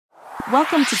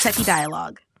Welcome to Techie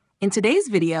Dialogue. In today's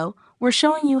video, we're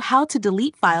showing you how to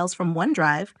delete files from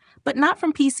OneDrive, but not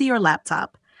from PC or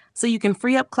laptop, so you can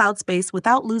free up cloud space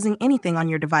without losing anything on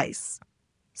your device.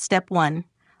 Step 1.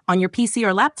 On your PC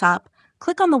or laptop,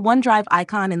 click on the OneDrive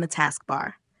icon in the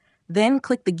taskbar. Then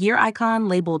click the gear icon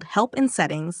labeled Help in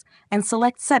Settings and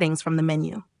select Settings from the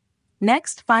menu.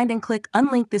 Next, find and click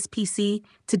Unlink this PC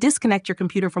to disconnect your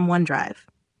computer from OneDrive.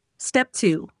 Step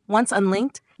 2. Once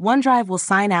unlinked, OneDrive will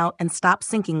sign out and stop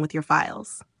syncing with your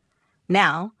files.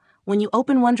 Now, when you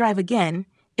open OneDrive again,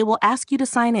 it will ask you to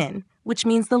sign in, which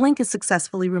means the link is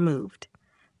successfully removed.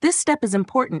 This step is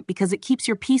important because it keeps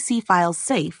your PC files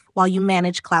safe while you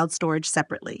manage cloud storage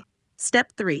separately.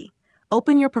 Step 3.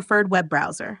 Open your preferred web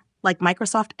browser, like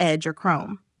Microsoft Edge or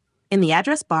Chrome. In the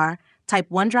address bar, type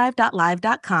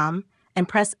onedrive.live.com and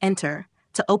press Enter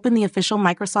to open the official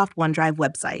Microsoft OneDrive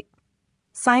website.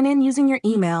 Sign in using your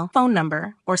email, phone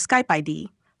number, or Skype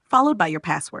ID, followed by your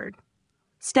password.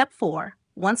 Step 4.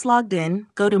 Once logged in,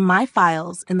 go to My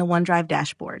Files in the OneDrive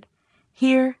dashboard.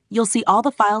 Here, you'll see all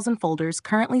the files and folders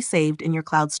currently saved in your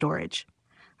cloud storage.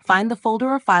 Find the folder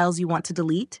or files you want to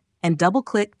delete and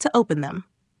double-click to open them.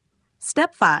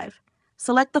 Step 5.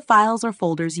 Select the files or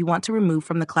folders you want to remove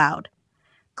from the cloud.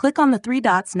 Click on the 3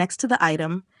 dots next to the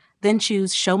item, then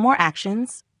choose Show More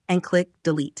Actions and click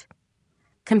Delete.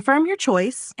 Confirm your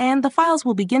choice, and the files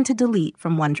will begin to delete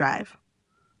from OneDrive.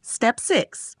 Step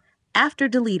 6. After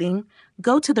deleting,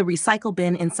 go to the recycle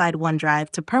bin inside OneDrive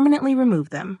to permanently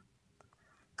remove them.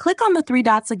 Click on the 3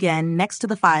 dots again next to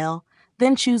the file,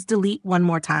 then choose Delete one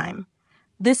more time.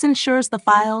 This ensures the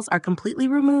files are completely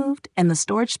removed and the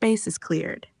storage space is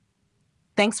cleared.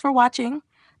 Thanks for watching.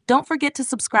 Don't forget to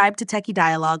subscribe to Techie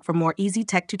Dialogue for more easy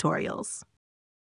tech tutorials.